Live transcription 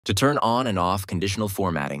To turn on and off conditional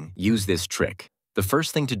formatting, use this trick. The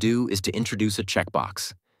first thing to do is to introduce a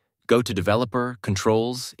checkbox. Go to Developer,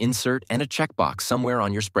 Controls, Insert, and a checkbox somewhere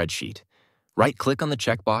on your spreadsheet. Right-click on the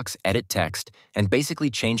checkbox, Edit Text, and basically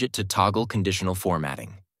change it to Toggle Conditional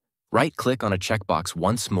Formatting. Right-click on a checkbox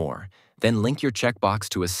once more, then link your checkbox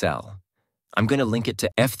to a cell. I'm going to link it to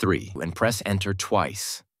F3 and press Enter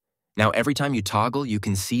twice. Now every time you toggle, you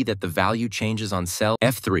can see that the value changes on cell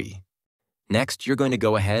F3. Next, you're going to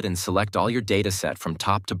go ahead and select all your data set from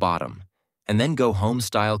top to bottom, and then go Home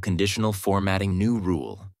Style Conditional Formatting New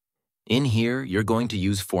Rule. In here, you're going to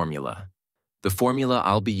use Formula. The formula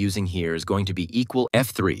I'll be using here is going to be equal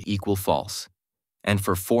F3 equal false. And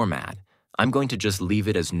for Format, I'm going to just leave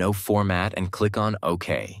it as no format and click on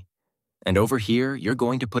OK. And over here, you're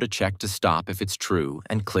going to put a check to stop if it's true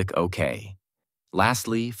and click OK.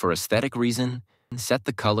 Lastly, for aesthetic reason, set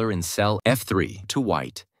the color in cell F3 to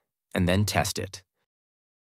white, and then test it.